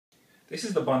This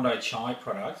is the Bondi Chai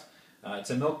product. It's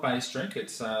a milk-based drink.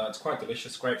 It's quite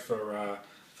delicious, great for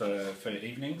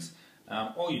evenings.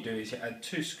 All you do is you add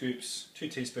 2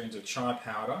 teaspoons of chai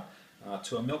powder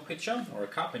to a milk pitcher or a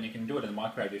cup, and you can do it in the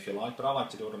microwave if you like, but I like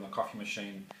to do it on the coffee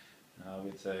machine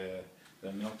with the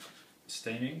milk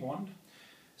steaming wand.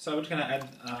 So we're just going to add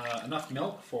enough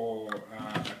milk for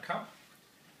a cup.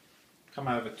 Come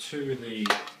over to the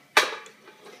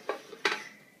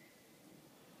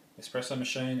espresso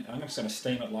machine, and I'm just going to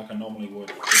steam it like I normally would.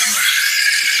 So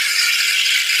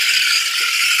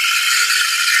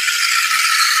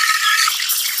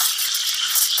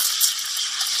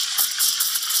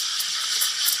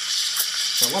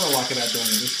what I like about doing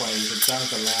it this way is it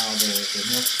does allow the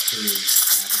milk to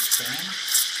expand,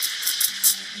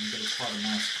 and you get quite a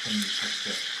nice creamy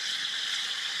texture.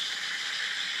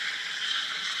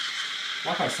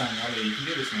 Like I was saying earlier, you can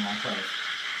do this in the microwave.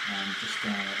 Just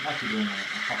like you're doing a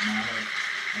hot marlow,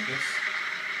 I guess.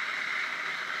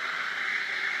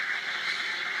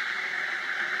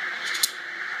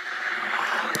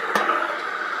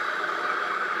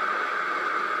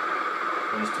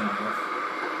 I'll just turn it off.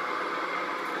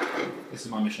 This is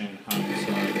my machine at home,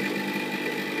 so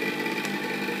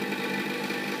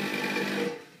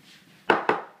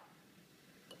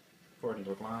pour it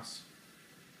into a glass.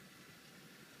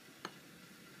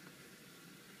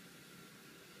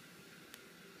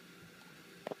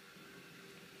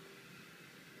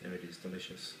 There it is,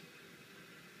 delicious.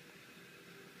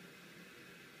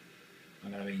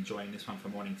 I'm going to be enjoying this one for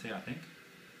morning tea, I think.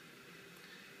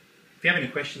 If you have any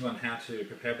questions on how to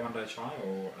prepare Bondi Chai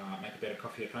or make a better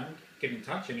coffee at home, get in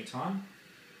touch anytime.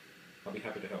 I'll be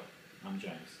happy to help. I'm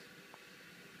James.